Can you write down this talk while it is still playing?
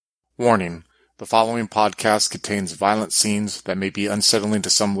Warning: the following podcast contains violent scenes that may be unsettling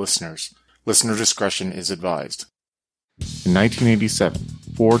to some listeners. Listener discretion is advised. In 1987,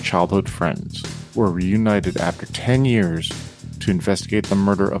 four childhood friends were reunited after 10 years to investigate the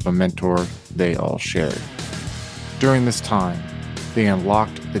murder of a mentor they all shared. During this time, they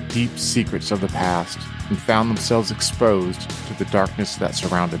unlocked the deep secrets of the past and found themselves exposed to the darkness that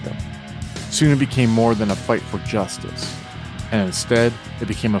surrounded them. Soon it became more than a fight for justice, and instead it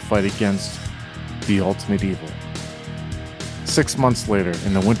became a fight against the ultimate evil. 6 months later,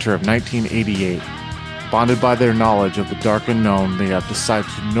 in the winter of 1988, bonded by their knowledge of the dark unknown, they have decided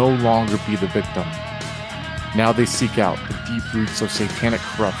to no longer be the victim. Now they seek out the deep roots of satanic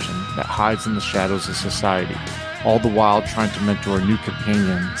corruption that hides in the shadows of society, all the while trying to mentor a new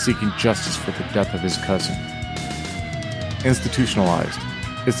companion seeking justice for the death of his cousin. Institutionalized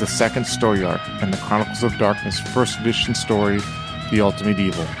is the second story arc in the Chronicles of Darkness first edition story, The Ultimate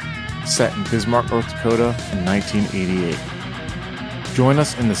Evil, set in Bismarck, North Dakota in 1988. Join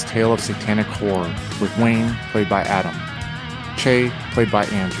us in this tale of satanic horror with Wayne, played by Adam, Che, played by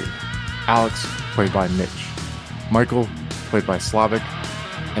Andrew, Alex, played by Mitch, Michael, played by Slavic,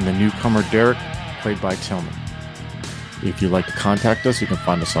 and the newcomer Derek, played by Tillman. If you'd like to contact us, you can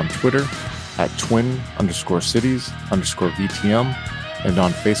find us on Twitter at twin_cities_VTM and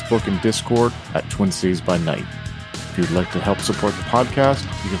on Facebook and Discord at Twin Cities by Night. If you'd like to help support the podcast,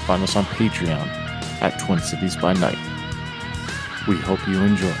 you can find us on Patreon at Twin Cities by Night. We hope you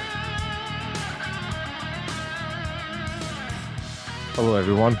enjoy. Hello,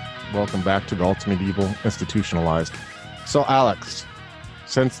 everyone. Welcome back to The Ultimate Evil Institutionalized. So, Alex,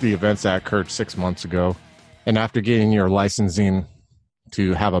 since the events that occurred 6 months ago, and after getting your licensing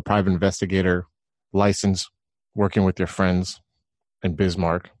to have a private investigator license, working with your friends in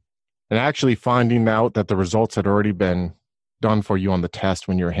Bismarck, and actually finding out that the results had already been done for you on the test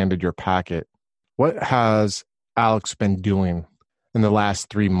when you were handed your packet, what has Alex been doing in the last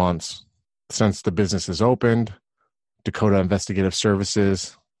 3 months since the business has opened, Dakota Investigative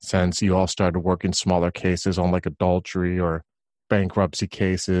Services, since you all started working smaller cases on like adultery or bankruptcy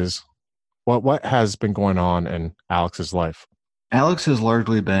cases? What has been going on in Alex's life? Alex has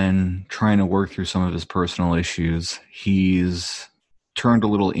largely been trying to work through some of his personal issues. He's turned a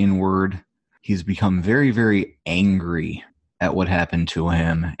little inward. He's become very, very angry at what happened to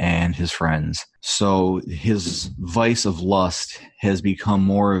him and his friends. So his vice of lust has become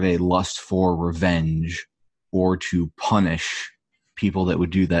more of a lust for revenge or to punish people that would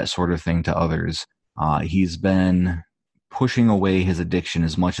do that sort of thing to others. He's been pushing away his addiction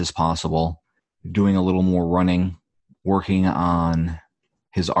as much as possible, doing a little more running, working on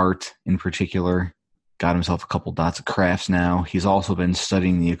his art in particular. Got himself a couple dots of crafts now. He's also been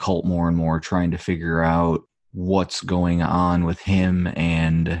studying the occult more and more, trying to figure out what's going on with him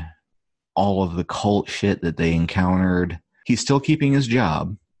and all of the cult shit that they encountered. He's still keeping his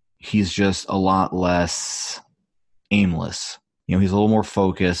job. He's just a lot less aimless. You know, he's a little more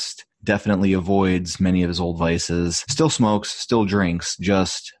focused, definitely avoids many of his old vices, still smokes, still drinks,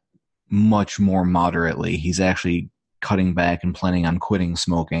 just much more moderately. He's actually cutting back and planning on quitting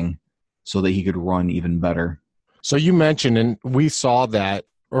smoking so that he could run even better. So you mentioned, and we saw that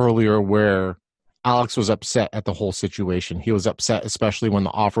earlier, where Alex was upset at the whole situation. He was upset, especially when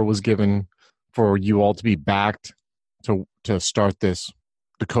the offer was given for you all to be backed to start this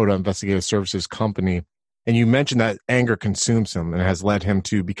Dakota Investigative Services company. And you mentioned that anger consumes him and has led him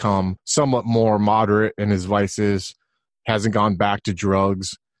to become somewhat more moderate in his vices, hasn't gone back to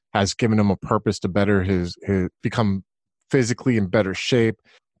drugs, has given him a purpose to better his become physically in better shape,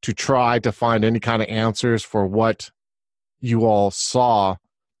 to try to find any kind of answers for what you all saw.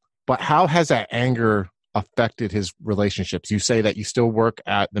 But how has that anger affected his relationships? You say that you still work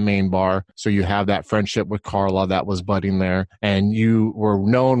at the main bar, so you have that friendship with Carla that was budding there, and you were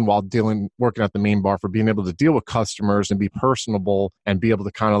known while working at the main bar for being able to deal with customers and be personable and be able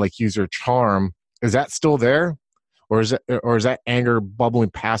to kind of like use your charm. Is that still there? Or is that anger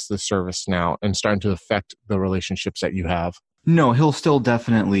bubbling past the service now and starting to affect the relationships that you have? No, he'll still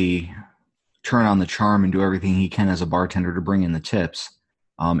definitely turn on the charm and do everything he can as a bartender to bring in the tips.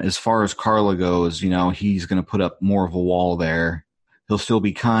 As far as Carla goes, you know, he's going to put up more of a wall there. He'll still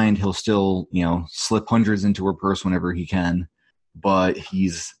be kind. He'll still, you know, slip hundreds into her purse whenever he can. But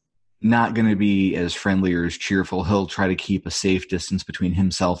he's not going to be as friendly or as cheerful. He'll try to keep a safe distance between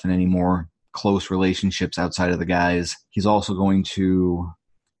himself and any more close relationships outside of the guys. He's also going to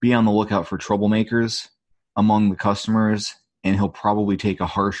be on the lookout for troublemakers among the customers, and he'll probably take a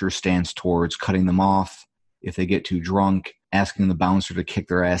harsher stance towards cutting them off if they get too drunk, asking the bouncer to kick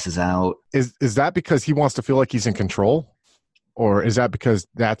their asses out. Is that because he wants to feel like he's in control? Or is that because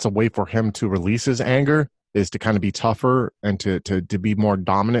that's a way for him to release his anger, is to kind of be tougher and to be more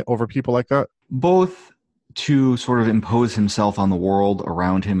dominant over people like that? Both to sort of impose himself on the world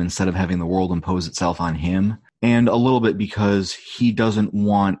around him instead of having the world impose itself on him, and a little bit because he doesn't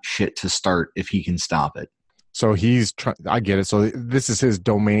want shit to start if he can stop it. So he's trying, I get it. So this is his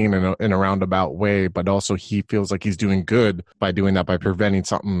domain in a roundabout way, but also he feels like he's doing good by doing that, by preventing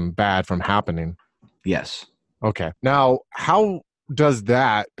something bad from happening. Yes. Okay. Now, how does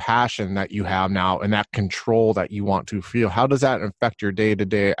that passion that you have now and that control that you want to feel, how does that affect your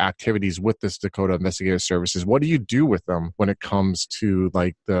day-to-day activities with this Dakota Investigative Services? What do you do with them when it comes to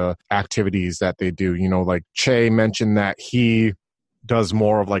like the activities that they do? You know, like Che mentioned that he does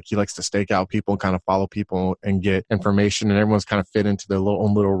more of like, he likes to stake out people and kind of follow people and get information, and everyone's kind of fit into their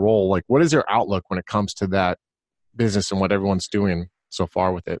own little role. Like, what is your outlook when it comes to that business and what everyone's doing so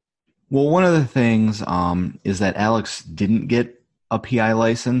far with it? Well, one of the things is that Alex didn't get a PI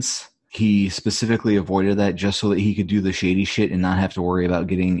license. He specifically avoided that just so that he could do the shady shit and not have to worry about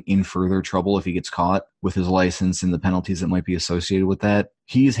getting in further trouble if he gets caught with his license and the penalties that might be associated with that.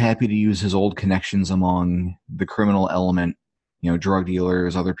 He's happy to use his old connections among the criminal element, you know, drug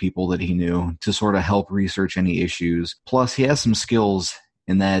dealers, other people that he knew, to sort of help research any issues. Plus, he has some skills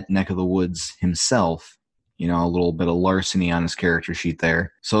in that neck of the woods himself. You know, a little bit of larceny on his character sheet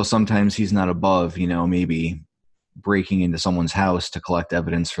there. So sometimes he's not above, you know, maybe breaking into someone's house to collect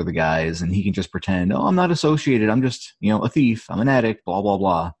evidence for the guys, and he can just pretend, oh, I'm not associated, I'm just, you know, a thief, I'm an addict, blah blah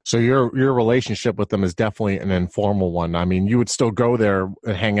blah. So your relationship with them is definitely an informal one. I mean, you would still go there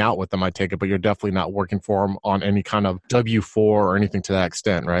and hang out with them, I take it, but you're definitely not working for them on any kind of W-4 or anything to that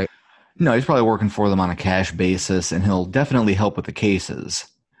extent, right? No, he's probably working for them on a cash basis, and he'll definitely help with the cases.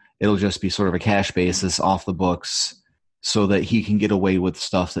 It'll just be sort of a cash basis off the books so that he can get away with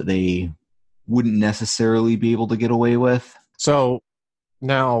stuff that they wouldn't necessarily be able to get away with. So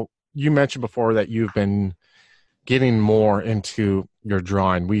now, you mentioned before that you've been getting more into your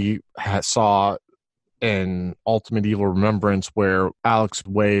drawing. We saw in Ultimate Evil Remembrance where Alex's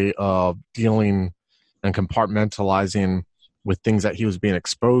way of dealing and compartmentalizing with things that he was being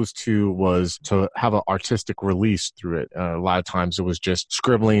exposed to was to have an artistic release through it. A lot of times it was just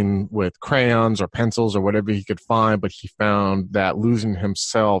scribbling with crayons or pencils or whatever he could find, but he found that losing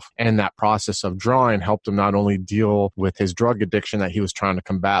himself and that process of drawing helped him not only deal with his drug addiction that he was trying to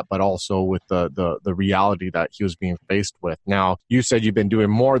combat, but also with the reality that he was being faced with. Now, you said you've been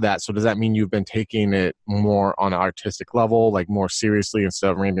doing more of that, so does that mean you've been taking it more on an artistic level, like more seriously, instead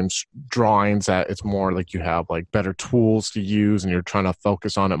of random drawings, that it's more like you have like better tools to use and you're trying to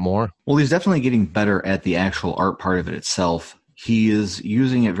focus on it more? Well, he's definitely getting better at the actual art part of it itself. He is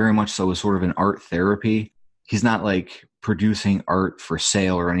using it very much so as sort of an art therapy. He's not like producing art for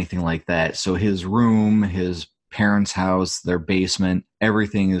sale or anything like that. So his room, his parents' house, their basement,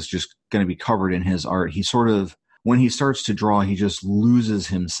 everything is just going to be covered in his art. He sort of, when he starts to draw, he just loses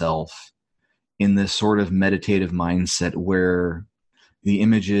himself in this sort of meditative mindset where the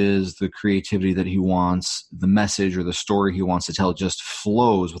images, the creativity that he wants, the message or the story he wants to tell just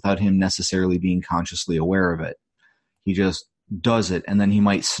flows without him necessarily being consciously aware of it. He just does it, and then he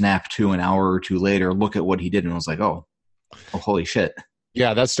might snap to an hour or two later, look at what he did, and was like, oh, holy shit.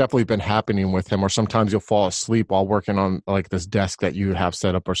 Yeah, that's definitely been happening with him. Or sometimes you'll fall asleep while working on like this desk that you have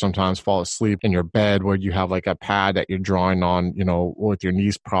set up, or sometimes fall asleep in your bed where you have like a pad that you're drawing on, you know, with your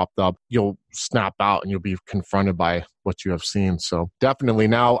knees propped up. You'll snap out and you'll be confronted by what you have seen. So definitely.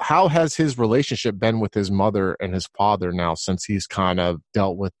 Now, how has his relationship been with his mother and his father now since he's kind of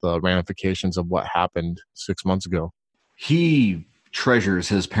dealt with the ramifications of what happened 6 months ago? He treasures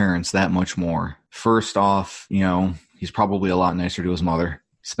his parents that much more. First off, you know, he's probably a lot nicer to his mother,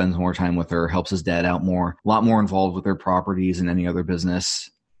 spends more time with her, helps his dad out more, a lot more involved with their properties and any other business,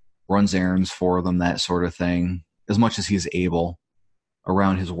 runs errands for them, that sort of thing, as much as he's able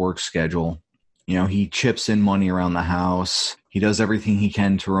around his work schedule. You know, he chips in money around the house. He does everything he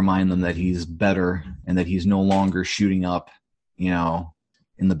can to remind them that he's better and that he's no longer shooting up, you know,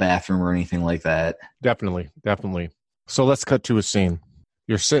 in the bathroom or anything like that. Definitely. So let's cut to a scene.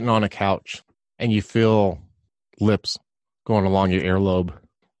 You're sitting on a couch and you feel lips going along your earlobe.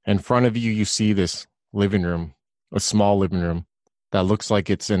 In front of you, you see this living room, a small living room that looks like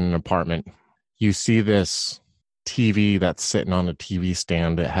it's in an apartment. You see this TV that's sitting on a TV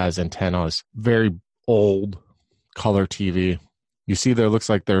stand that has antennas, very old color TV. You see there looks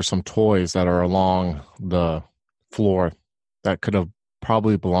like there's some toys that are along the floor that could have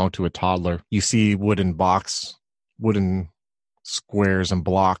probably belonged to a toddler. You see wooden squares and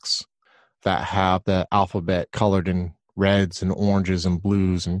blocks that have the alphabet colored in reds and oranges and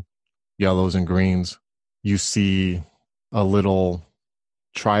blues and yellows and greens. You see a little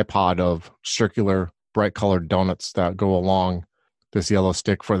tripod of circular, bright colored donuts that go along this yellow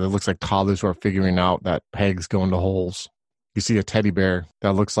stick for that looks like toddlers who are figuring out that pegs go into holes. You see a teddy bear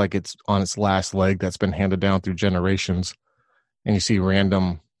that looks like it's on its last leg that's been handed down through generations. And you see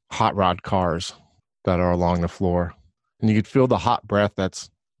random hot rod cars that are along the floor. And you could feel the hot breath that's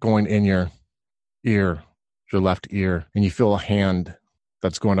going in your ear, your left ear. And you feel a hand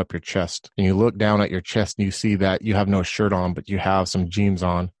that's going up your chest. And you look down at your chest and you see that you have no shirt on, but you have some jeans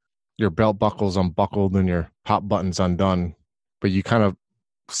on. Your belt buckle's unbuckled and your top button's undone. But you kind of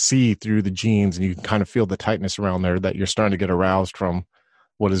see through the jeans and you kind of feel the tightness around there that you're starting to get aroused from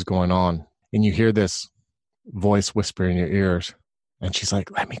what is going on. And you hear this voice whisper in your ears. And she's like,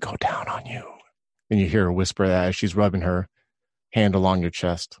 let me go down on you. And you hear her whisper that as she's rubbing her hand along your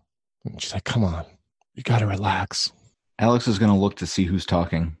chest. And she's like, come on, you got to relax. Alex is going to look to see who's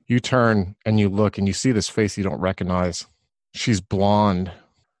talking. You turn and you look and you see this face you don't recognize. She's blonde.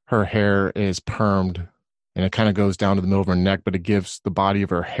 Her hair is permed and it kind of goes down to the middle of her neck, but it gives the body of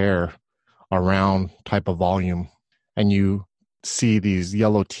her hair a round type of volume. And you see these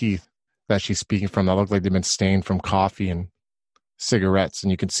yellow teeth that she's speaking from that look like they've been stained from coffee and cigarettes.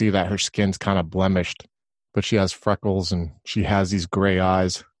 And you can see that her skin's kind of blemished, but she has freckles and she has these gray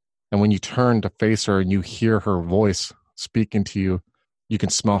eyes. And when you turn to face her and you hear her voice speaking to you, you can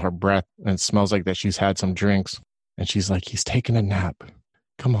smell her breath and it smells like that she's had some drinks. And she's like, he's taking a nap.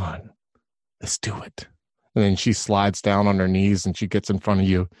 Come on, let's do it. And then she slides down on her knees and she gets in front of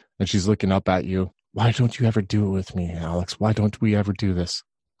you and she's looking up at you. Why don't you ever do it with me, Alex? Why don't we ever do this?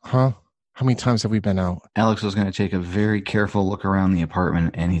 Huh? How many times have we been out? Alex was going to take a very careful look around the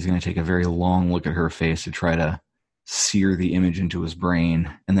apartment, and he's going to take a very long look at her face to try to sear the image into his brain,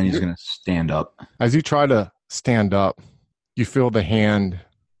 and then he's going to stand up. As you try to stand up, you feel the hand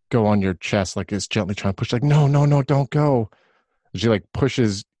go on your chest like it's gently trying to push, like, no, don't go. She like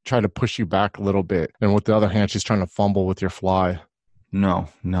try to push you back a little bit, and with the other hand, she's trying to fumble with your fly. No.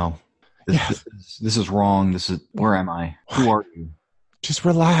 This is wrong. Where am I? Who are you? Just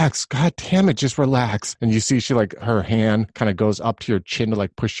relax. God damn it. Just relax. And you see she like her hand kind of goes up to your chin to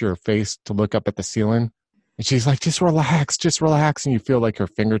like push your face to look up at the ceiling. And she's like, just relax. And you feel like her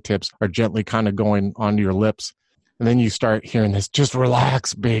fingertips are gently kind of going onto your lips. And then you start hearing this, just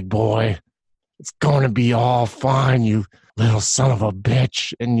relax, big boy. It's going to be all fine, you little son of a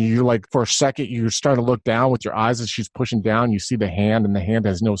bitch. And you like, for a second, you start to look down with your eyes as she's pushing down. You see the hand and the hand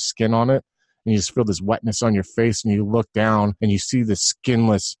has no skin on it. And you just feel this wetness on your face and you look down and you see the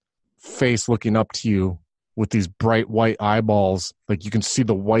skinless face looking up to you with these bright white eyeballs. Like you can see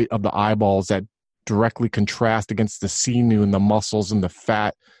the white of the eyeballs that directly contrast against the sinew and the muscles and the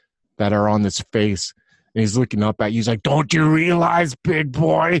fat that are on this face. And he's looking up at you. He's like, don't you realize, big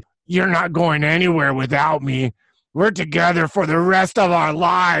boy, you're not going anywhere without me. We're together for the rest of our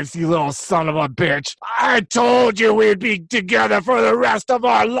lives, you little son of a bitch. I told you we'd be together for the rest of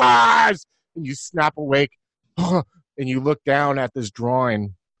our lives. And you snap awake and you look down at this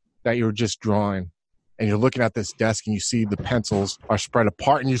drawing that you were just drawing. And you're looking at this desk and you see the pencils are spread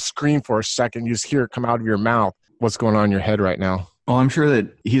apart and you scream for a second. You just hear it come out of your mouth. What's going on in your head right now? Oh, I'm sure that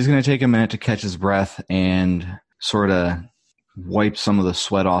he's going to take a minute to catch his breath and sort of wipe some of the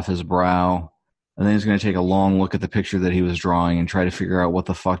sweat off his brow. And then he's going to take a long look at the picture that he was drawing and try to figure out what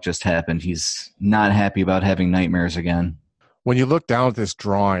the fuck just happened. He's not happy about having nightmares again. When you look down at this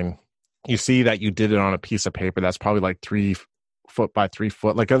drawing, you see that you did it on a piece of paper that's probably like 3 foot by 3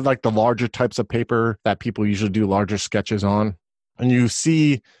 foot, like the larger types of paper that people usually do larger sketches on. And you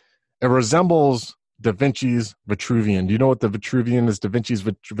see it resembles Da Vinci's Vitruvian. Do you know what the Vitruvian is? Da Vinci's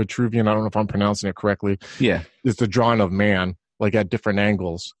Vitruvian, I don't know if I'm pronouncing it correctly. Yeah. It's the drawing of man, like at different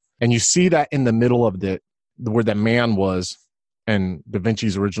angles. And you see that in the middle of where that man was and Da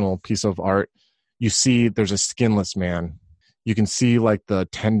Vinci's original piece of art, you see there's a skinless man. You can see like the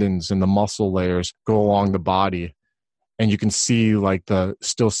tendons and the muscle layers go along the body. And you can see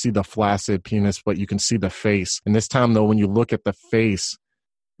still see the flaccid penis, but you can see the face. And this time though, when you look at the face,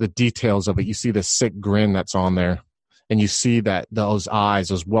 the details of it, you see the sick grin that's on there. And you see that those eyes,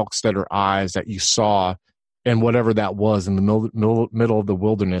 those Welkstetter eyes that you saw and whatever that was in the middle of the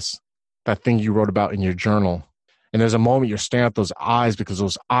wilderness, that thing you wrote about in your journal. And there's a moment you're staring at those eyes because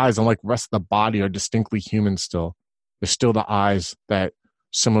those eyes, unlike the rest of the body, are distinctly human still. They're still the eyes that,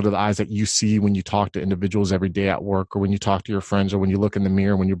 similar to the eyes that you see when you talk to individuals every day at work, or when you talk to your friends, or when you look in the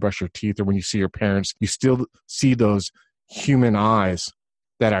mirror, when you brush your teeth, or when you see your parents. You still see those human eyes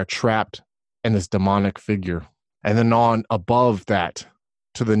that are trapped in this demonic figure. And then on above that,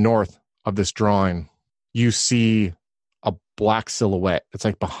 to the north of this drawing, you see a black silhouette. It's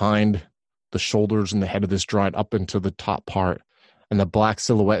like behind the shoulders and the head of this drawing up into the top part. And the black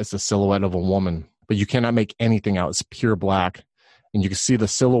silhouette is the silhouette of a woman, but you cannot make anything out. It's pure black. And you can see the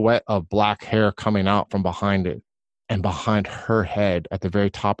silhouette of black hair coming out from behind it. And behind her head, at the very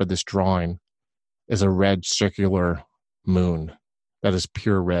top of this drawing, is a red circular moon that is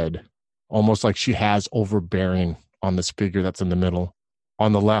pure red, almost like she has overbearing on this figure that's in the middle.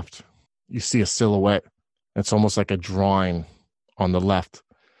 On the left, you see a silhouette. It's almost like a drawing on the left.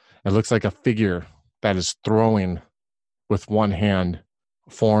 It looks like a figure that is throwing with one hand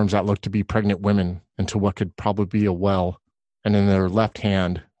forms that look to be pregnant women into what could probably be a well. And in their left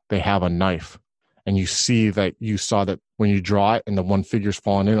hand, they have a knife. And you see that you saw that when you draw it and the one figure's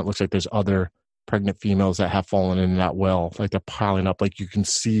fallen in, it looks like there's other pregnant females that have fallen in that well. Like they're piling up, like you can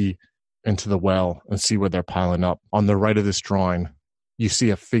see into the well and see where they're piling up. On the right of this drawing, you see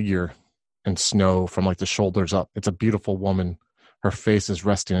a figure in snow from like the shoulders up. It's a beautiful woman. Her face is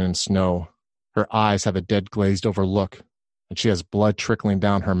resting in snow. Her eyes have a dead glazed over look. And she has blood trickling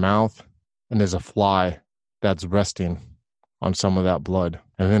down her mouth. And there's a fly that's resting on some of that blood.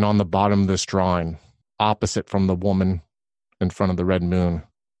 And then on the bottom of this drawing, opposite from the woman in front of the red moon,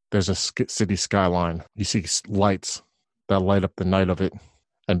 there's a city skyline. You see lights that light up the night of it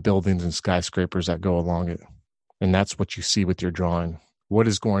and buildings and skyscrapers that go along it. And that's what you see with your drawing. What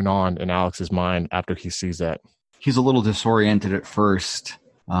is going on in Alex's mind after he sees that? He's a little disoriented at first.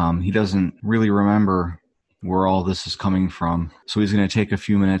 He doesn't really remember where all this is coming from. So he's going to take a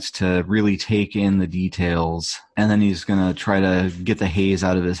few minutes to really take in the details. And then he's going to try to get the haze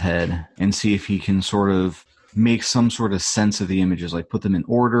out of his head and see if he can sort of make some sort of sense of the images, like put them in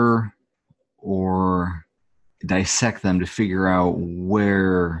order or dissect them to figure out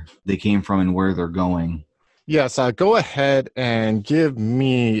where they came from and where they're going. Yes, go ahead and give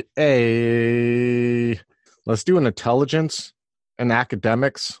me let's do an intelligence and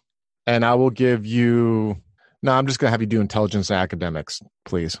academics. And I will give you, no, I'm just going to have you do intelligence and academics,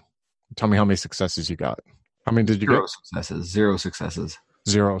 please. Tell me how many successes you got. How many did you get? Zero successes.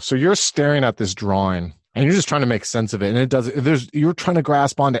 Zero. So you're staring at this drawing and you're just trying to make sense of it. And you're trying to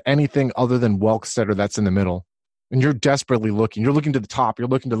grasp onto anything other than Welkstetter that's in the middle. And you're desperately looking. You're looking to the top. You're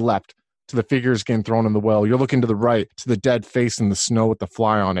looking to the left, to the figures getting thrown in the well. You're looking to the right, to the dead face in the snow with the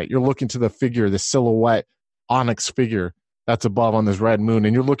fly on it. You're looking to the figure, the silhouette, onyx figure that's above on this red moon.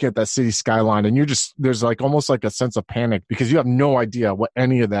 And you're looking at that city skyline and there's like almost like a sense of panic because you have no idea what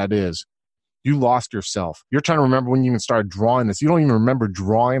any of that is. You lost yourself. You're trying to remember when you even started drawing this. You don't even remember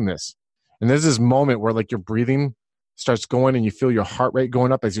drawing this. And there's this moment where like your breathing starts going and you feel your heart rate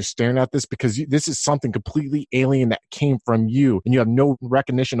going up as you're staring at this because this is something completely alien that came from you and you have no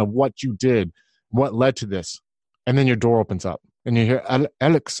recognition of what you did, what led to this. And then your door opens up and you hear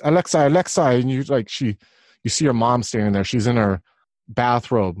Alexa, and you see your mom standing there. She's in her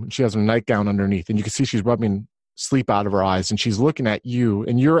bathrobe and she has her nightgown underneath and you can see she's rubbing sleep out of her eyes and she's looking at you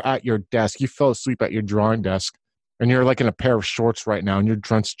and you're at your desk. You fell asleep at your drawing desk and you're like in a pair of shorts right now and you're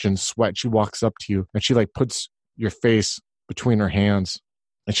drenched in sweat. She walks up to you and she like puts your face between her hands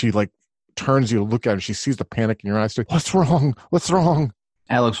and she like turns you to look at her. She sees the panic in your eyes. Like, what's wrong? What's wrong?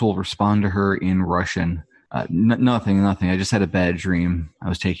 Alex will respond to her in Russian. Nothing. I just had a bad dream. I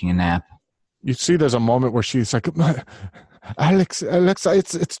was taking a nap. You see there's a moment where she's like, Alexa,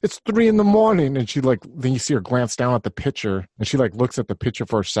 it's 3 a.m. And she like, then you see her glance down at the picture and she like looks at the picture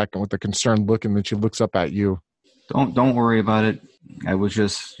for a second with a concerned look and then she looks up at you. Don't worry about it. I was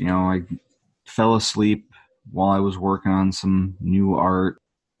just, I fell asleep while I was working on some new art.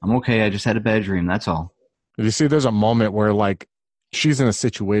 I'm okay. I just had a bad dream. That's all. You see, there's a moment where like she's in a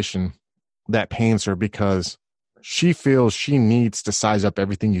situation that pains her because she feels she needs to size up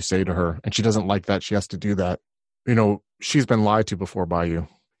everything you say to her. And she doesn't like that. She has to do that. She's been lied to before by you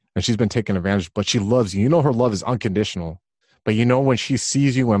and she's been taken advantage, but she loves you. Her love is unconditional. But when she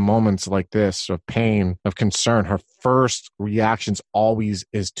sees you in moments like this of pain, of concern, her first reactions always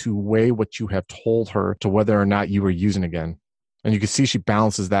is to weigh what you have told her to whether or not you were using again. And you can see she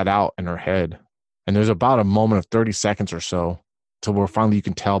balances that out in her head. And there's about a moment of 30 seconds or so to where finally you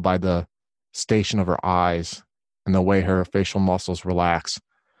can tell by the station of her eyes and the way her facial muscles relax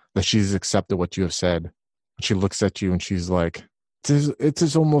that she's accepted what you have said. She looks at you and she's like, it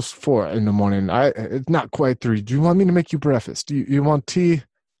is almost 4 a.m. It's not quite 3. Do you want me to make you breakfast? Do you want tea?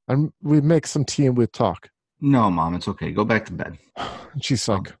 And we make some tea and we'll talk. No, Mom, it's okay. Go back to bed. And she's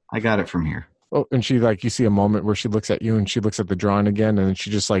like, I got it from here. Oh, and she you see a moment where she looks at you and she looks at the drawing again and then she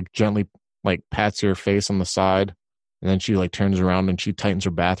just gently pats your face on the side. And then she turns around and she tightens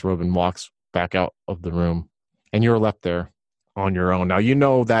her bathrobe and walks back out of the room. And you're left there on your own. Now, you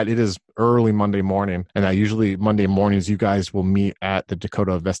know that it is early Monday morning, and that usually Monday mornings you guys will meet at the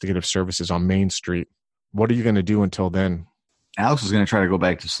Dakota Investigative Services on Main Street. What are you going to do until then? Alex is going to try to go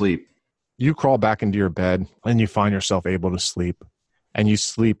back to sleep. You crawl back into your bed, and you find yourself able to sleep, and you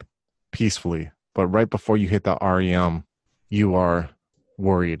sleep peacefully. But right before you hit the REM, you are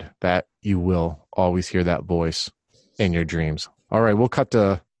worried that you will always hear that voice in your dreams. All right, we'll cut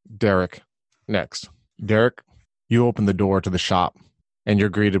to Derek next. Derek, you open the door to the shop, and you're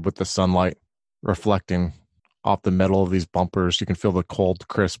greeted with the sunlight reflecting off the metal of these bumpers. You can feel the cold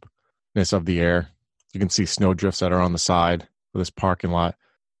crispness of the air. You can see snowdrifts that are on the side of this parking lot.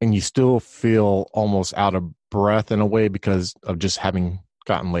 And you still feel almost out of breath in a way because of just having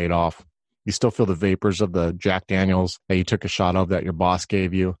gotten laid off. You still feel the vapors of the Jack Daniels that you took a shot of that your boss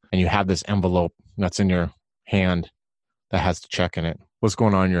gave you. And you have this envelope that's in your hand that has the check in it. What's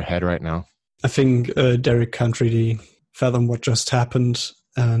going on in your head right now? I think Derek can't really fathom what just happened.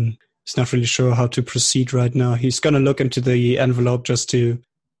 He's not really sure how to proceed right now. He's going to look into the envelope just to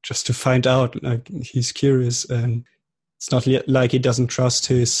find out. Like, he's curious, and it's not like he doesn't trust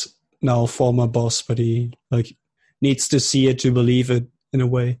his now former boss, but he needs to see it to believe it in a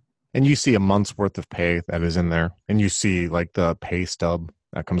way. And you see a month's worth of pay that is in there, and you see like the pay stub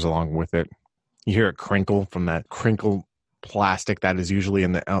that comes along with it. You hear it crinkle from that crinkled plastic that is usually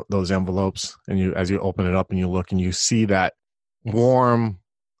in those envelopes, and you, as you open it up and you look, and you see that warm,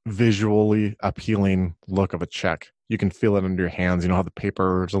 visually appealing look of a check. You can feel it under your hands. You know how the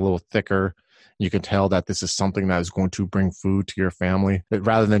paper is a little thicker. You can tell that this is something that is going to bring food to your family, that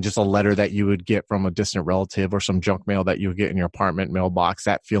rather than just a letter that you would get from a distant relative or some junk mail that you would get in your apartment mailbox.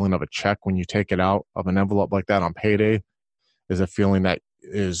 That feeling of a check when you take it out of an envelope like that on payday is a feeling that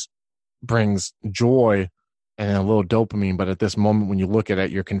brings joy and a little dopamine. But at this moment, when you look at it,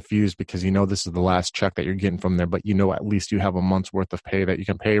 you're confused because you know this is the last check that you're getting from there, but you know at least you have a month's worth of pay that you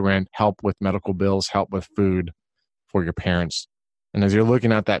can pay rent, help with medical bills, help with food for your parents. And as you're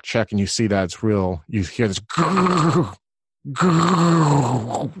looking at that check and you see that it's real, you hear this and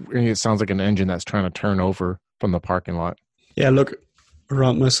it sounds like an engine that's trying to turn over from the parking lot. Yeah, I look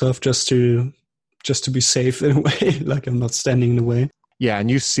around myself just to be safe in a way, like I'm not standing in the way. Yeah,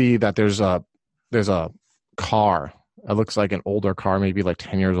 and you see that there's a car. It looks like an older car, maybe like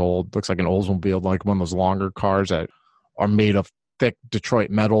 10 years old. Looks like an Oldsmobile, like one of those longer cars that are made of thick Detroit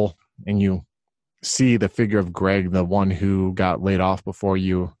metal. And you see the figure of Greg, the one who got laid off before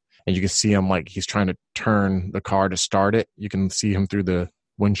you. And you can see him like he's trying to turn the car to start it. You can see him through the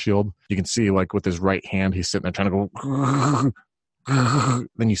windshield. You can see like with his right hand, he's sitting there trying to go.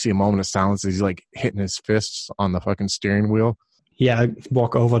 Then you see a moment of silence as he's like hitting his fists on the fucking steering wheel. Yeah, I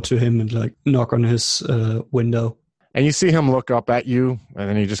walk over to him and like knock on his window. And you see him look up at you, and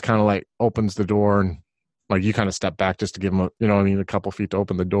then he just kind of like opens the door, and like you kind of step back just to give him a couple feet to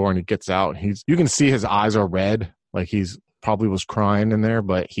open the door, and he gets out. And you can see his eyes are red, like he's probably was crying in there,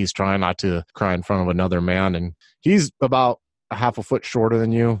 but he's trying not to cry in front of another man. And he's about a half a foot shorter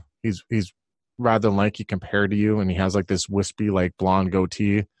than you. He's rather lanky compared to you, and he has like this wispy like blonde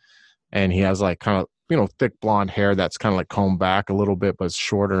goatee, and he has like kind of thick blonde hair that's kind of like combed back a little bit, but it's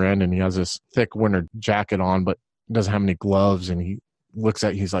shorter end. And he has this thick winter jacket on, but doesn't have any gloves. And he looks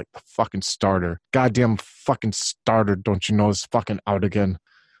at you, he's like, the fucking starter. Goddamn fucking starter. Don't you know it's fucking out again?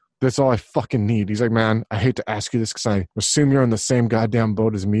 That's all I fucking need. He's like, man, I hate to ask you this because I assume you're in the same goddamn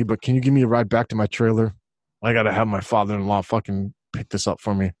boat as me, but can you give me a ride back to my trailer? I got to have my father-in-law fucking pick this up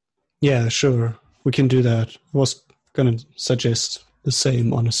for me. Yeah, sure. We can do that. I was going to suggest the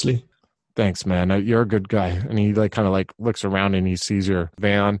same, honestly. Thanks, man. You're a good guy. And he like kind of like looks around and he sees your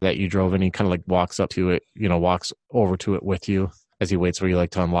van that you drove, and he kind of like walks up to it, walks over to it with you as he waits for you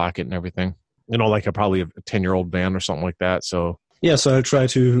like to unlock it and everything. Like probably a 10-year-old van or something like that. So yeah, so I'll try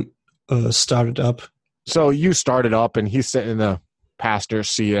to start it up. So you start it up, and he's sitting in the passenger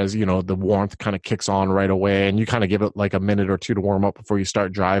seat as the warmth kind of kicks on right away, and you kind of give it like a minute or two to warm up before you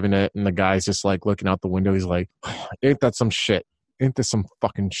start driving it. And the guy's just like looking out the window. He's like, ain't that some shit? Ain't this some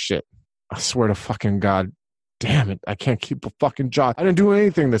fucking shit? I swear to fucking God, damn it, I can't keep a fucking job. I didn't do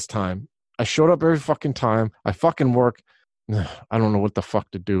anything this time. I showed up every fucking time. I fucking work. I don't know what the fuck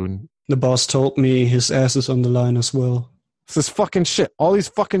to do. The boss told me his ass is on the line as well. It's this fucking shit. All these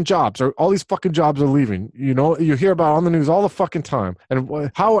fucking jobs are leaving. You hear about it on the news all the fucking time.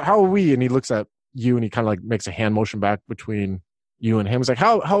 And how are we? And he looks at you and he kind of like makes a hand motion back between you and him. He's like,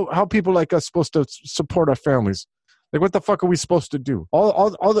 how people like us supposed to support our families? Like, what the fuck are we supposed to do?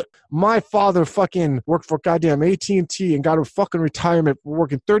 My father fucking worked for goddamn AT&T and got a fucking retirement for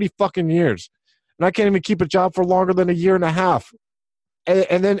working 30 fucking years. And I can't even keep a job for longer than a year and a half.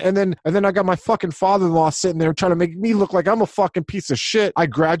 And then I got my fucking father-in-law sitting there trying to make me look like I'm a fucking piece of shit. I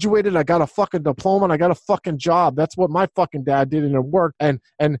graduated, I got a fucking diploma, and I got a fucking job. That's what my fucking dad did in work. And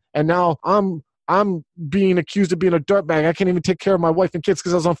now I'm being accused of being a dirtbag. I can't even take care of my wife and kids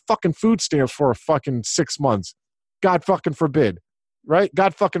because I was on fucking food stamps for a fucking 6 months. God fucking forbid. Right?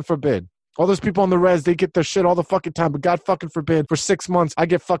 God fucking forbid. All those people on the res, they get their shit all the fucking time, but God fucking forbid, for 6 months, I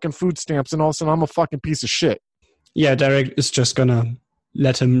get fucking food stamps, and all of a sudden I'm a fucking piece of shit. Yeah, Derek is just gonna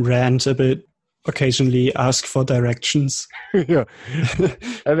let him rant a bit, occasionally ask for directions. Yeah.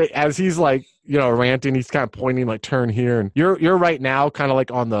 And as he's like, ranting, he's kind of pointing like turn here. And you're right now kind of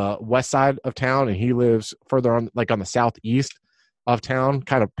like on the west side of town, and he lives further on, like on the southeast of town,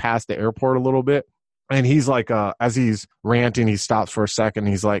 kind of past the airport a little bit. And he's like, as he's ranting, he stops for a second.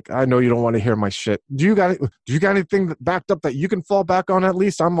 He's like, I know you don't want to hear my shit. Do you got anything backed up that you can fall back on at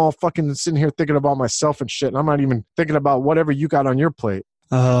least? I'm all fucking sitting here thinking about myself and shit. And I'm not even thinking about whatever you got on your plate.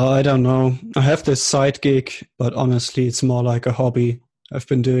 I don't know. I have this side gig, but honestly, it's more like a hobby. I've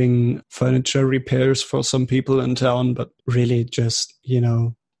been doing furniture repairs for some people in town, but really just,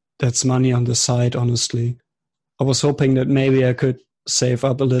 that's money on the side, honestly. I was hoping that maybe I could save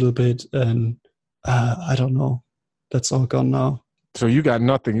up a little bit, and I don't know. That's all gone now. So you got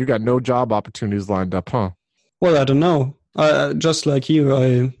nothing. You got no job opportunities lined up, huh? Well, I don't know. Just like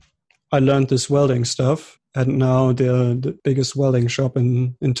you, I learned this welding stuff, and now the biggest welding shop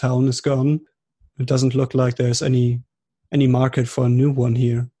in town is gone. It doesn't look like there's any market for a new one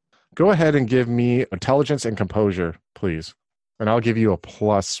here. Go ahead and give me intelligence and composure, please. And I'll give you a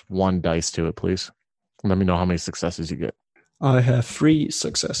 +1 dice to it, please. Let me know how many successes you get. I have 3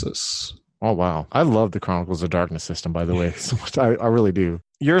 successes. Oh, wow. I love the Chronicles of Darkness system, by the way. So much. I really do.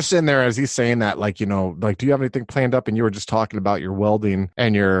 You're sitting there as he's saying that, like, do you have anything planned up? And you were just talking about your welding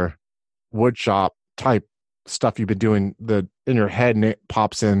and your wood shop type stuff you've been doing. In your head, and it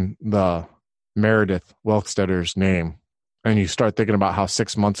pops in the Meredith Welkstetter's name. And you start thinking about how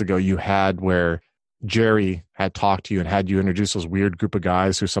 6 months ago you had where Jerry had talked to you and had you introduce those weird group of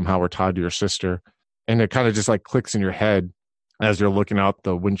guys who somehow were tied to your sister. And it kind of just like clicks in your head as you're looking out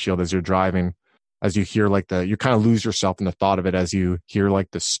the windshield as you're driving, as you hear you kind of lose yourself in the thought of it as you hear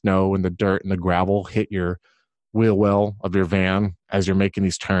like the snow and the dirt and the gravel hit your wheel well of your van as you're making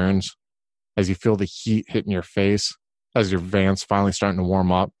these turns, as you feel the heat hitting your face, as your van's finally starting to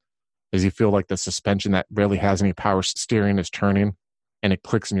warm up, as you feel like the suspension that barely has any power steering is turning, and it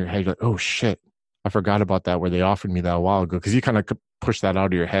clicks in your head. You're like, oh shit, I forgot about that where they offered me that a while ago. Because you kind of push that out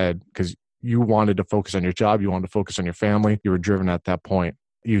of your head because you wanted to focus on your job. You wanted to focus on your family. You were driven at that point.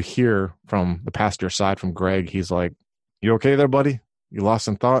 You hear from the passenger side from Greg. He's like, you okay there, buddy? You lost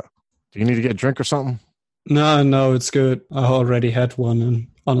some thought? Do you need to get a drink or something? No, it's good. I already had one, and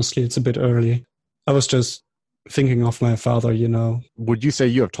honestly, it's a bit early. I was just thinking of my father, Would you say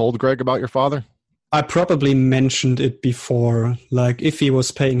you have told Greg about your father? I probably mentioned it before. Like, if he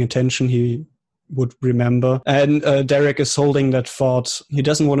was paying attention, he would remember. And Derek is holding that thought. He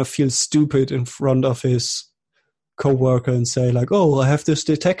doesn't want to feel stupid in front of his coworker and say like, oh, I have this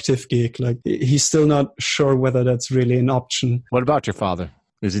detective gig. Like, he's still not sure whether that's really an option. What about your father?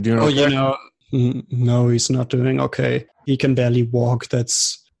 Is he doing okay? No, he's not doing okay. He can barely walk.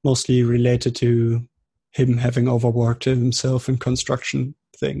 That's mostly related to him having overworked himself in construction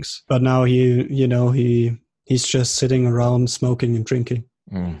things. But now he's just sitting around smoking and drinking.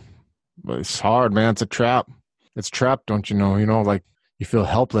 But it's hard, man. It's a trap. It's trapped, don't you know? Like you feel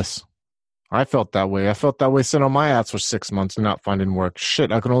helpless. I felt that way. I felt that way sitting on my ass for 6 months and not finding work.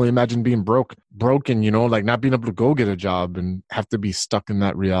 Shit, I can only imagine being broken, like not being able to go get a job and have to be stuck in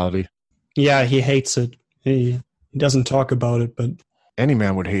that reality. Yeah, he hates it. He doesn't talk about it, but any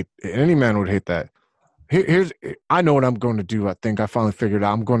man would hate that. I know what I'm going to do. I think I finally figured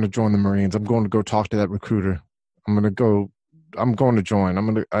out. I'm going to join the Marines. I'm going to go talk to that recruiter. I'm going to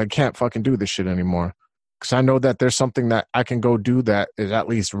join. I can't fucking do this shit anymore. Because I know that there's something that I can go do that is at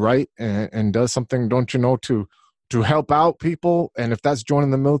least right and does something, don't you know, to help out people. And if that's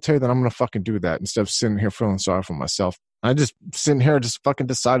joining the military, then I'm going to fucking do that instead of sitting here feeling sorry for myself. I just sitting here just fucking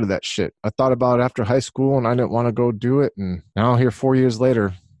decided that shit. I thought about it after high school and I didn't want to go do it. And now here 4 years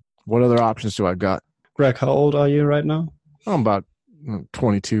later, what other options do I got? Greg, how old are you right now? I'm about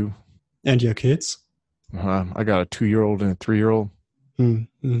 22. And your kids? I got a 2-year-old and a 3-year-old.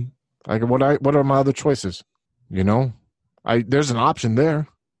 Mm-hmm. What are my other choices? There's an option there.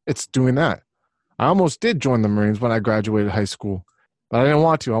 It's doing that. I almost did join the Marines when I graduated high school, but I didn't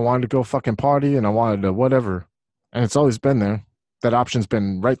want to. I wanted to go fucking party and I wanted to whatever. And it's always been there. That option's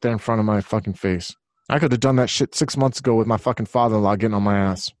been right there in front of my fucking face. I could have done that shit 6 months ago with my fucking father-in-law getting on my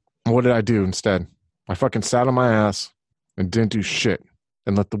ass. What did I do instead? I fucking sat on my ass and didn't do shit.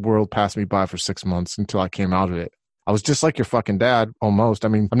 and let the world pass me by for 6 months until I came out of it. I was just like your fucking dad, almost. I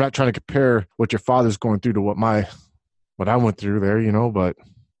mean, I'm not trying to compare what your father's going through to what I went through there, you know, but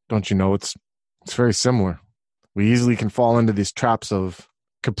don't you know it's very similar. We easily can fall into these traps of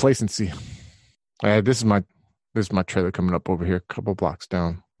complacency. This is my trailer coming up over here, a couple blocks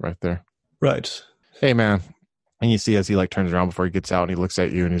down, right there. Right. Hey, man. And you see as he like turns around before he gets out and he looks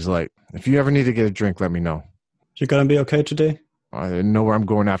at you and he's like, if you ever need to get a drink, let me know. You gonna be okay today? I know where I'm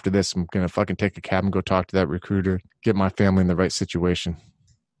going after this. I'm going to fucking take a cab and go talk to that recruiter, get my family in the right situation.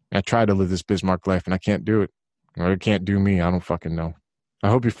 I try to live this Bismarck life and I can't do it. Or it can't do me. I don't fucking know. I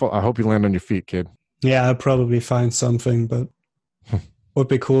hope you land on your feet, kid. Yeah, I'll probably find something, but would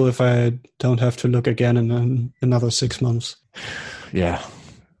be cool if I don't have to look again in another 6 months. Yeah.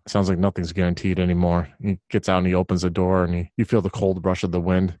 Sounds like nothing's guaranteed anymore. He gets out and he opens the door and you feel the cold rush of the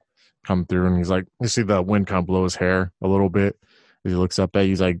wind come through and he's like, you see the wind kind of blow his hair a little bit. As he looks up at you,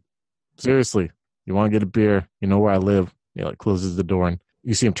 he's like, seriously, you want to get a beer? You know where I live. He like closes the door and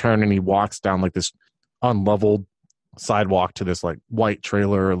you see him turn and he walks down like this unleveled sidewalk to this like white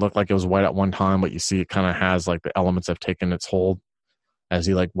trailer. It looked like it was white at one time, but you see it kind of has like the elements have taken its hold. As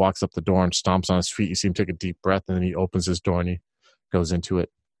he like walks up the door and stomps on his feet, you see him take a deep breath and then he opens his door and he goes into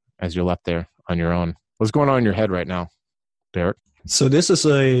it as you're left there on your own. What's going on in your head right now, Derek? So this is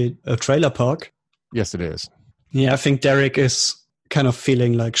a trailer park? Yes, it is. Yeah, I think Derek is kind of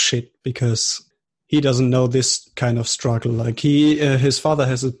feeling like shit because he doesn't know this kind of struggle. Like his father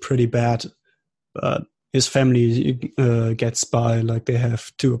has it pretty bad, but his family gets by. Like they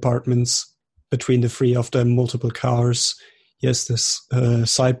have 2 apartments between the 3 of them, multiple cars. He has this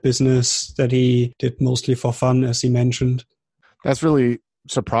side business that he did mostly for fun, as he mentioned. That's really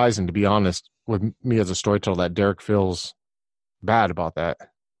surprising, to be honest, with me as a storyteller, that Derek feels bad about that.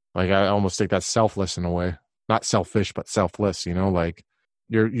 Like I almost think that's selfless in a way. Not selfish, but selfless, you know, like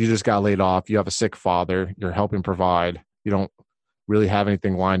you just got laid off. You have a sick father. You're helping provide. You don't really have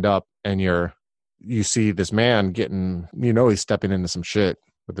anything lined up. And you see this man getting, you know, he's stepping into some shit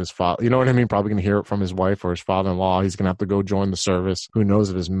with his father. You know what I mean? Probably going to hear it from his wife or his father-in-law. He's going to have to go join the service. Who knows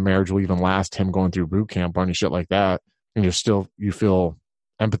if his marriage will even last, him going through boot camp or any shit like that. And you feel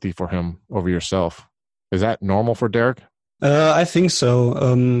empathy for him over yourself. Is that normal for Derek? I think so.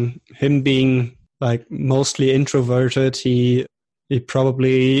 Him being like mostly introverted, he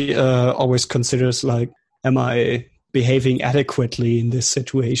probably always considers like, am I behaving adequately in this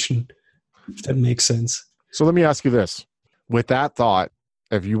situation? If that makes sense. So let me ask you this. With that thought,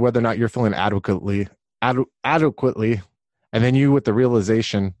 whether or not you're feeling adequately, and then you with the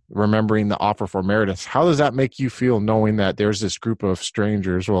realization, remembering the offer for Meredith, how does that make you feel knowing that there's this group of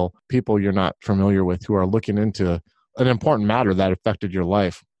strangers, people you're not familiar with, who are looking into an important matter that affected your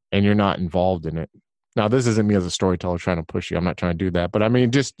life and you're not involved in it? Now, this isn't me as a storyteller trying to push you. I'm not trying to do that. But I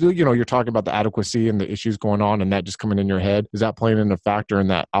mean, just, you know, you're talking about the adequacy and the issues going on and that just coming in your head. Is that playing in a factor in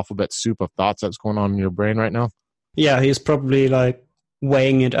that alphabet soup of thoughts that's going on in your brain right now? Yeah, he's probably like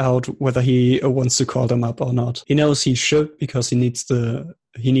weighing it out whether he wants to call them up or not. He knows he should because he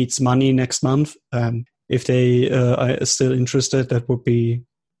needs money next month. If they are still interested, that would be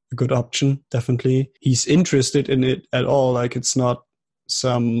a good option, definitely. He's interested in it at all. Like it's not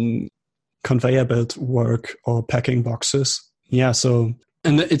some conveyor belt work or packing boxes. Yeah, so,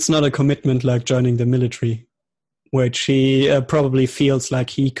 and it's not a commitment like joining the military, which he probably feels like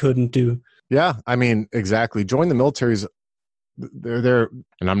he couldn't do. Yeah, I mean, exactly. Join the military's they're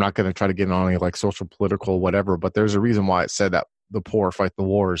and I'm not going to try to get on any like social, political, whatever, but there's a reason why it said that the poor fight the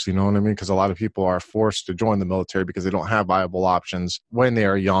wars, you know what I mean? Because a lot of people are forced to join the military because they don't have viable options when they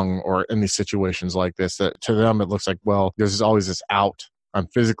are young or in these situations like this. That to them, it looks like, well, there's always this out. I'm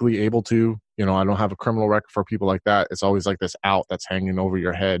physically able to, you know, I don't have a criminal record for people like that. It's always like this out that's hanging over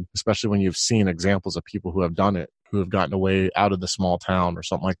your head, especially when you've seen examples of people who have done it, who have gotten away out of the small town or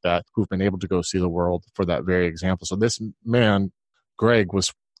something like that, who've been able to go see the world for that very example. So this man, Greg,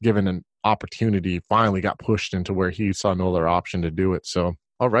 was given an opportunity, finally got pushed into where he saw no other option to do it. So,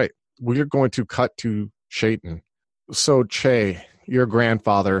 all right, we're going to cut to Chayton. So, Che, your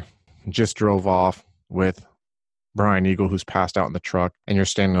grandfather just drove off with Brian Eagle, who's passed out in the truck, and you're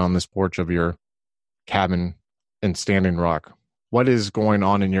standing on this porch of your cabin in Standing Rock. What is going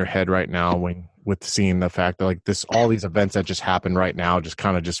on in your head right now with seeing the fact that like all these events that just happened right now just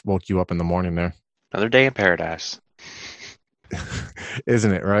kind of just woke you up in the morning there? Another day in paradise.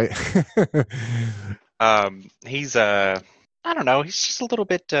 Isn't it, right? He's I don't know, he's just a little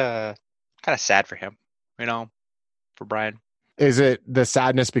bit kind of sad for him, you know, for Brian. Is it the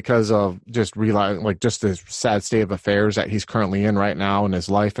sadness because of just realizing, like, just the sad state of affairs that he's currently in right now in his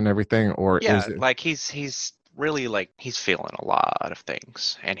life and everything, or yeah, is it... like he's really like he's feeling a lot of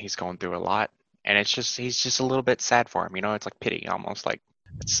things and he's going through a lot. And he's just a little bit sad for him. It's like pity almost. Like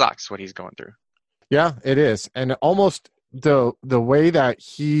it sucks what he's going through. Yeah, it is. And almost the way that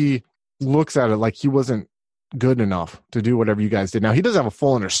he looks at it, like he wasn't good enough to do whatever you guys did. Now, he doesn't have a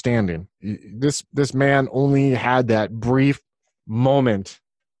full understanding. This man only had that brief moment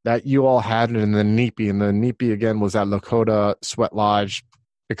that you all had in the Neepy. And the Neepy, again, was that Lakota Sweat Lodge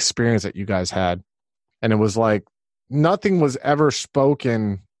experience that you guys had. And it was like nothing was ever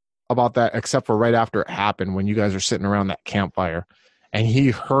spoken about that except for right after it happened when you guys are sitting around that campfire. And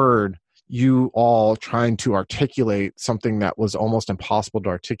he heard you all trying to articulate something that was almost impossible to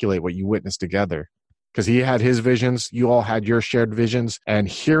articulate what you witnessed together. Because he had his visions, you all had your shared visions, and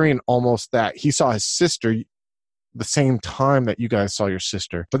hearing almost that he saw his sister the same time that you guys saw your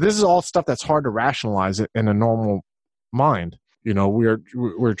sister. But this is all stuff that's hard to rationalize it in a normal mind.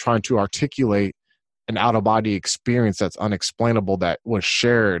 We're trying to articulate an out-of-body experience that's unexplainable that was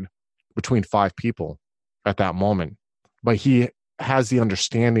shared between 5 people at that moment. But he has the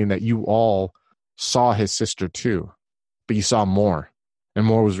understanding that you all saw his sister too, but you saw more, and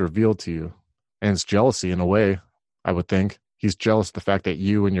more was revealed to you. And it's jealousy in a way, I would think. He's jealous of the fact that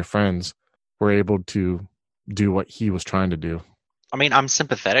you and your friends were able to do what he was trying to do. I mean, I'm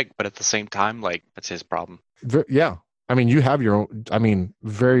sympathetic, but at the same time, like, it's his problem. Yeah. I mean, you have your own,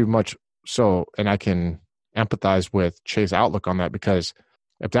 very much so, and I can empathize with Che's outlook on that, because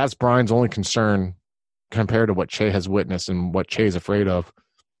if that's Brian's only concern compared to what Che has witnessed and what Che is afraid of,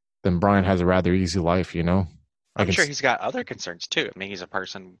 then Brian has a rather easy life, I'm sure he's got other concerns too. I mean, he's a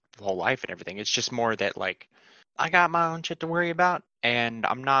person the whole life and everything. It's just more that like I got my own shit to worry about, and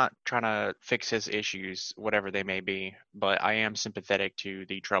I'm not trying to fix his issues, whatever they may be, but I am sympathetic to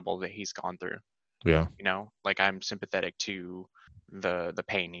the trouble that he's gone through. Yeah. Like I'm sympathetic to the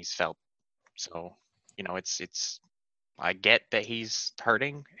pain he's felt. So, it's I get that he's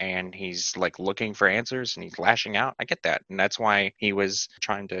hurting and he's like looking for answers and he's lashing out. I get that. And that's why he was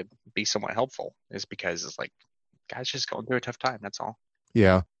trying to be somewhat helpful, is because it's like, guy's just going through a tough time. That's all.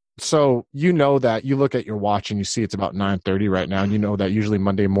 Yeah. So that you look at your watch and you see it's about 9:30 right now, and you know that usually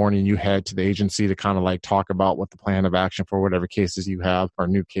Monday morning you head to the agency to kind of like talk about what the plan of action for whatever cases you have or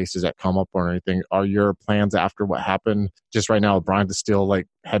new cases that come up or anything. Are your plans after what happened just right now, Brian, to still like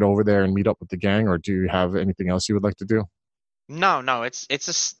head over there and meet up with the gang, or do you have anything else you would like to do? No, it's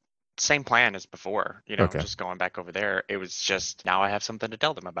the same plan as before, Okay. Just going back over there. It was just now I have something to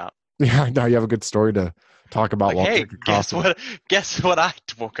tell them about. Yeah, now you have a good story to talk about. Like, hey, guess what I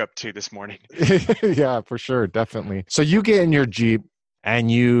woke up to this morning? Yeah, for sure. Definitely. So you get in your Jeep and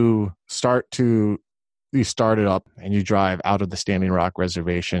you start it up and you drive out of the Standing Rock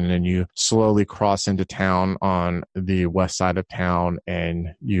Reservation, and you slowly cross into town on the west side of town,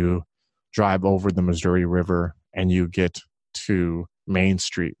 and you drive over the Missouri River, and you get to Main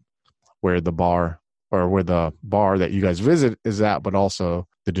Street where the bar that you guys visit is at, but also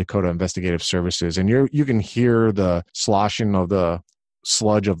the Dakota Investigative Services. And you can hear the sloshing of the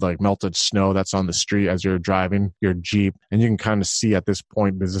sludge of like melted snow that's on the street as you're driving your Jeep. And you can kind of see at this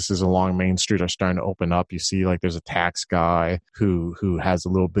point businesses along Main Street are starting to open up. You see like there's a tax guy who has a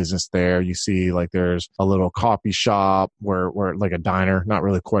little business there. You see like there's a little coffee shop where like a diner, not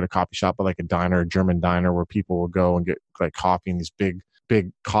really quite a coffee shop, but like a diner, a German diner where people will go and get like coffee in these big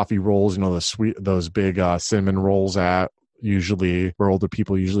coffee rolls, those big cinnamon rolls at usually where older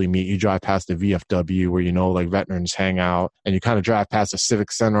people usually meet. You drive past the VFW where like veterans hang out, and you kind of drive past the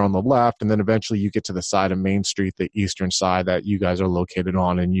Civic Center on the left, and then eventually you get to the side of Main Street, the eastern side that you guys are located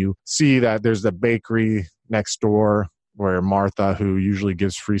on, and you see that there's the bakery next door where Martha, who usually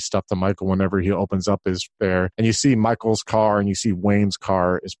gives free stuff to Michael whenever he opens up, is there. And you see Michael's car and you see Wayne's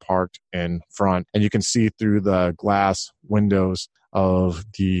car is parked in front, and you can see through the glass windows of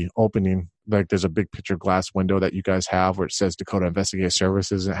the opening, like there's a big picture glass window that you guys have where it says Dakota Investigative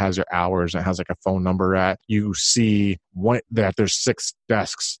Services. It has your hours and it has like a phone number at. You see that there's 6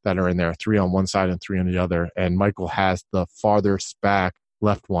 desks that are in there, 3 on one side and 3 on the other. And Michael has the farthest back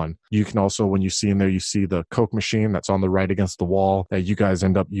left one. You can also, when you see in there, you see the Coke machine that's on the right against the wall that you guys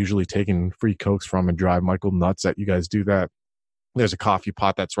end up usually taking free Cokes from and drive Michael nuts that you guys do that. There's a coffee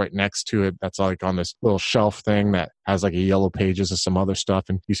pot that's right next to it that's like on this little shelf thing that has like a Yellow Pages and some other stuff,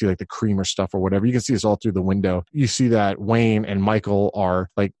 and you see like the creamer stuff or whatever. You can see this all through the window. You see that Wayne and Michael are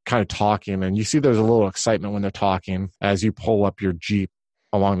like kind of talking, and you see there's a little excitement when they're talking as you pull up your Jeep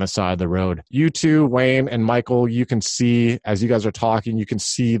along the side of the road. You two, Wayne and Michael, you can see as you guys are talking, you can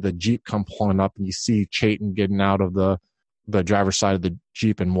see the Jeep come pulling up, and you see Chayton getting out of the driver's side of the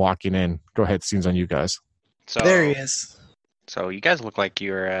Jeep and walking in. Go ahead, scene's on you guys. So There he is. So you guys look like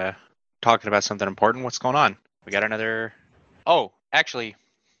you're talking about something important. What's going on? We got another. Oh, actually,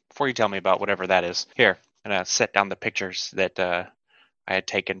 before you tell me about whatever that is, here, I'm gonna set down the pictures that I had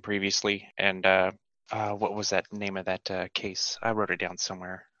taken previously, and what was that name of that case? I wrote it down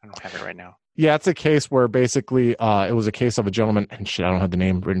somewhere. I don't have it right now. Yeah, it's a case where basically it was a case of a gentleman, and shit, I don't have the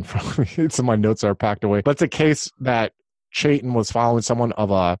name written from me. Some of my notes are packed away. But it's a case that Chayton was following someone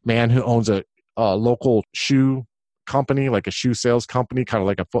of a man who owns a local shoe company, like a shoe sales company, kind of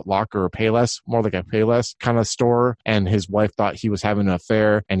like a Foot Locker or Payless, more like a Payless kind of store. And his wife thought he was having an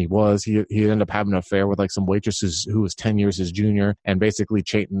affair, and he was. He ended up having an affair with like some waitresses who was 10 years his junior. And basically,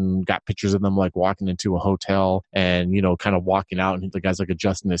 Chayton got pictures of them like walking into a hotel and, you know, kind of walking out, and the guy's like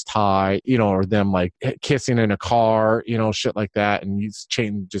adjusting his tie, you know, or them like kissing in a car, you know, shit like that. And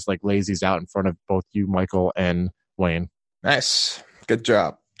Chayton just like lazies out in front of both you, Michael, and Wayne. Nice. Good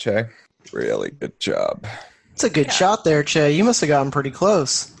job, Che. Really good job. It's a good shot there, Che. You must have gotten pretty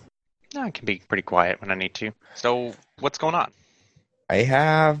close. No, I can be pretty quiet when I need to. So, what's going on? I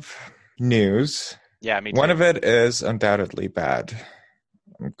have news. Yeah, me too. One of it is undoubtedly bad.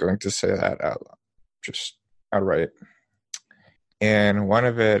 I'm going to say that out loud, just outright. And one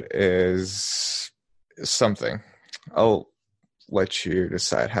of it is something. I'll let you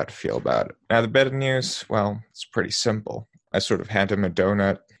decide how to feel about it. Now, the bad news, well, it's pretty simple. I sort of hand him a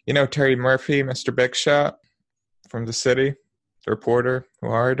donut. You know Terry Murphy, Mr. Big Shot from the city, the reporter who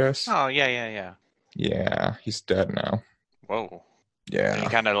hired us? Oh, yeah. Yeah, he's dead now. Whoa. Yeah. He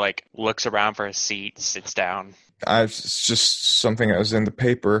kind of like looks around for a seat, sits down. It's just something that was in the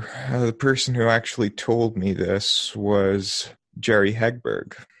paper. The person who actually told me this was Jerry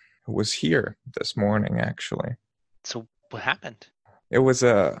Hegberg, who was here this morning, actually. So what happened? It was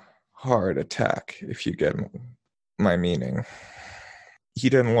a heart attack, if you get my meaning. He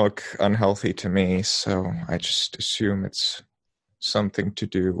didn't look unhealthy to me, so I just assume it's something to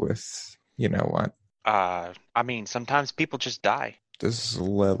do with, you know what. I mean, sometimes people just die. This is a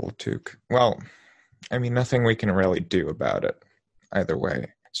little too... Well, I mean, nothing we can really do about it either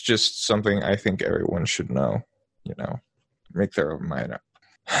way. It's just something I think everyone should know, you know, make their own mind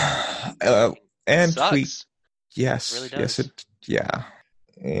up. And Sucks. Yes, It really does. yes, yeah.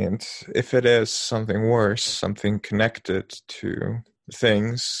 And if it is something worse, something connected to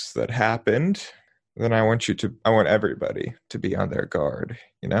things that happened, then I want everybody to be on their guard,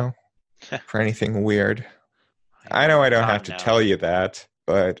 you know, for anything weird. I know I don't have to tell you that,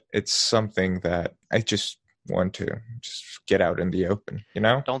 but it's something that I just want to just get out in the open, you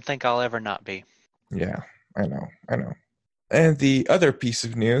know? Don't think I'll ever not be. Yeah, I know. And the other piece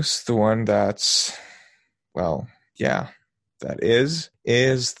of news, the one that's, well, yeah, that is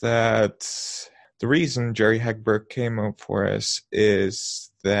that the reason Jerry Hegberg came up for us is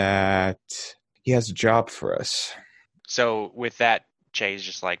that he has a job for us. So with that, Jay's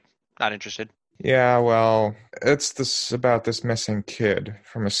just like, not interested. Yeah, well, it's about this missing kid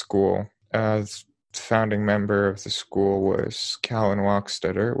from a school. The founding member of the school was Callan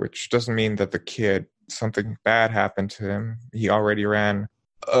Walkstetter, which doesn't mean that the kid, something bad happened to him. He already ran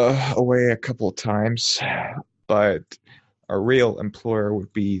away a couple of times, but a real employer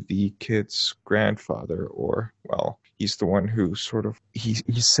would be the kid's grandfather, or, well, he's the one who sort of, he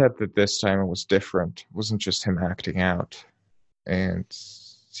said that this time it was different. It wasn't just him acting out, and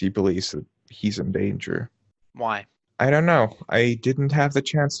he believes that he's in danger. Why? I don't know. I didn't have the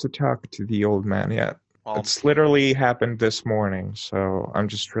chance to talk to the old man yet. Well, It's literally happened this morning, so I'm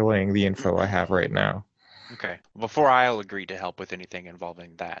just relaying the info I have right now. okay. Before I'll agree to help with anything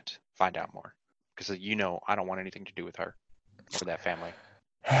involving that, find out more. Because, you know, I don't want anything to do with her or that family.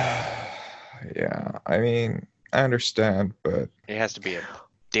 Yeah, I mean, I understand, but It has to be a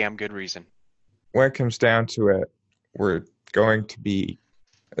damn good reason. when it comes down to it,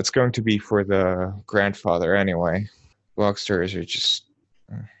 it's going to be for the grandfather anyway. Walksters are just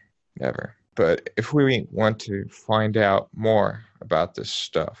never. But if we want to find out more about this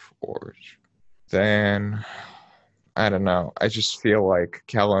stuff, then I don't know. I just feel like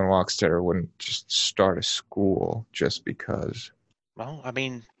Callan Walkstetter wouldn't just start a school just because. Well, I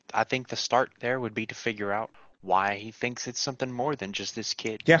mean, I think the start there would be to figure out why he thinks it's something more than just this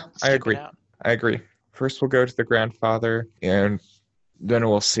kid. Yeah, I skipping agree. out. I agree. First, we'll go to the grandfather, and then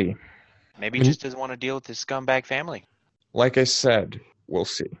we'll see. Maybe he just doesn't want to deal with this scumbag family. Like I said, we'll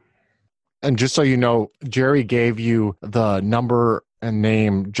see. And just so you know, Jerry gave you the number and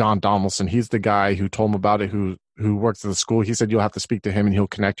name John Donaldson. He's the guy who told him about it, who works at the school. He said you'll have to speak to him and he'll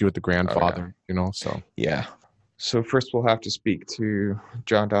connect you with the grandfather, you know, so. Yeah. So first we'll have to speak to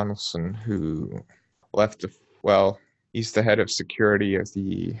John Donaldson, who left he's the head of security of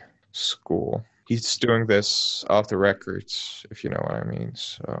the school. He's doing this off the records, if you know what I mean.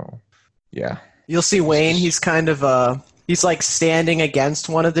 So Yeah. You'll see Wayne. He's kind of he's like standing against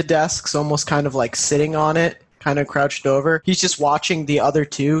one of the desks, almost kind of like sitting on it, kind of crouched over. He's just watching the other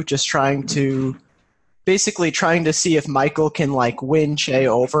two, just trying to see if Michael can like win Che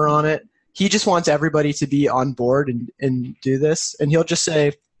over on it. He just wants everybody to be on board and do this, and he'll just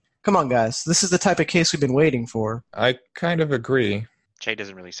say, "Come on, guys, this is the type of case we've been waiting for." I kind of agree. Che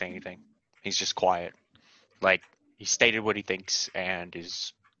doesn't really say anything. He's just quiet. Like, he stated what he thinks and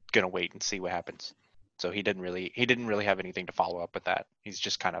is gonna wait and see what happens. So he didn't really have anything to follow up with that. He's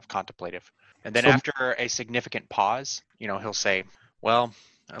just kind of contemplative. And then after a significant pause, he'll say, "Well,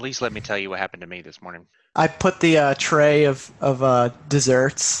 at least let me tell you what happened to me this morning." I put the tray of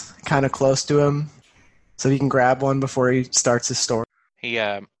desserts kind of close to him, so he can grab one before he starts his story. He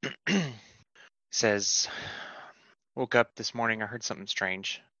says, "Woke up this morning, I heard something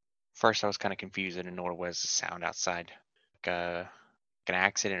strange. First, I was kind of confused. I didn't know what it was. The sound outside, like an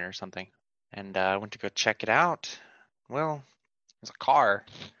accident or something. And I went to go check it out. Well, it was a car.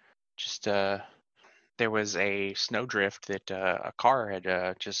 Just there was a snowdrift that a car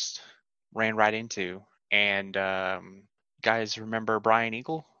had just ran right into. And guys, remember Brian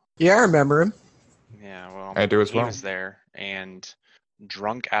Eagle? Yeah, I remember him. Yeah, well, I do as well. He was there and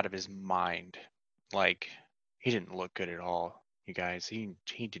drunk out of his mind. Like, he didn't look good at all, you guys. He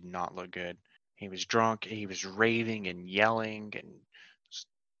did not look good. He was drunk. He was raving and yelling and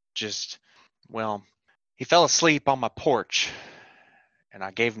just, well, he fell asleep on my porch. And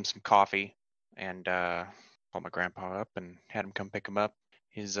I gave him some coffee and called my grandpa up and had him come pick him up.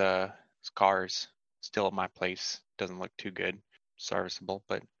 His car's still at my place. Doesn't look too good. Serviceable,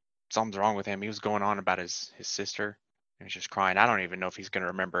 but something's wrong with him. He was going on about his sister. He was just crying. I don't even know if he's going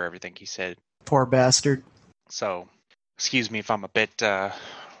to remember everything he said. Poor bastard. So, excuse me if I'm a bit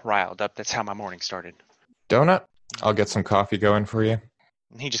riled up. That's how my morning started. Donut? I'll get some coffee going for you.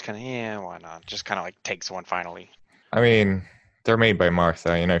 And he just kind of, yeah, why not? Just kind of like takes one finally. I mean, they're made by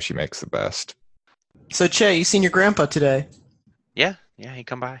Martha. She makes the best. So, Che, you seen your grandpa today? Yeah, he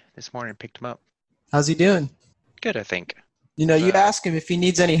come by this morning and picked him up. How's he doing? Good, I think. You ask him if he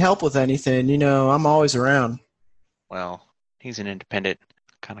needs any help with anything. I'm always around. Well, he's an independent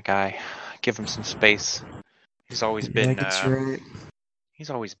kind of guy. Give him some space. He's always been. That's right. He's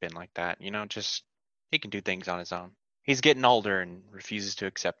always been like that. Just he can do things on his own. He's getting older and refuses to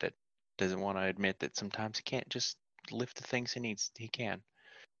accept it. Doesn't want to admit that sometimes he can't just lift the things he needs. He can. And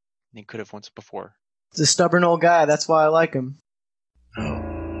he could have once before. He's a stubborn old guy. That's why I like him. Oh,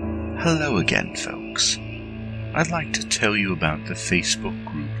 hello again, folks. I'd like to tell you about the Facebook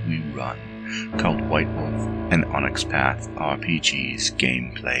group we run called White Wolf and Onyx Path RPGs,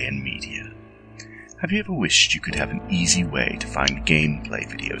 Gameplay and Media. Have you ever wished you could have an easy way to find gameplay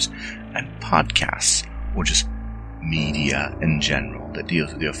videos and podcasts, or just media in general that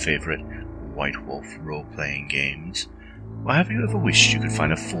deals with your favorite White Wolf role-playing games? Or have you ever wished you could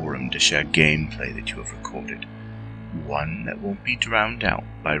find a forum to share gameplay that you have recorded? One that won't be drowned out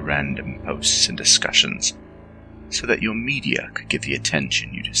by random posts and discussions, so that your media could get the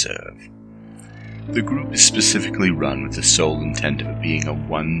attention you deserve. The group is specifically run with the sole intent of it being a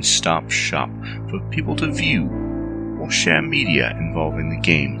one-stop shop for people to view or share media involving the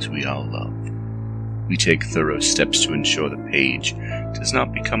games we all love. We take thorough steps to ensure the page does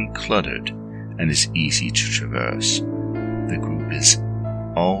not become cluttered and is easy to traverse. The group is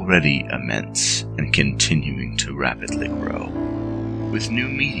already immense and continuing to rapidly grow, with new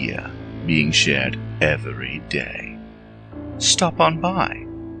media being shared every day. Stop on by.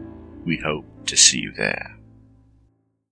 We hope to see you there.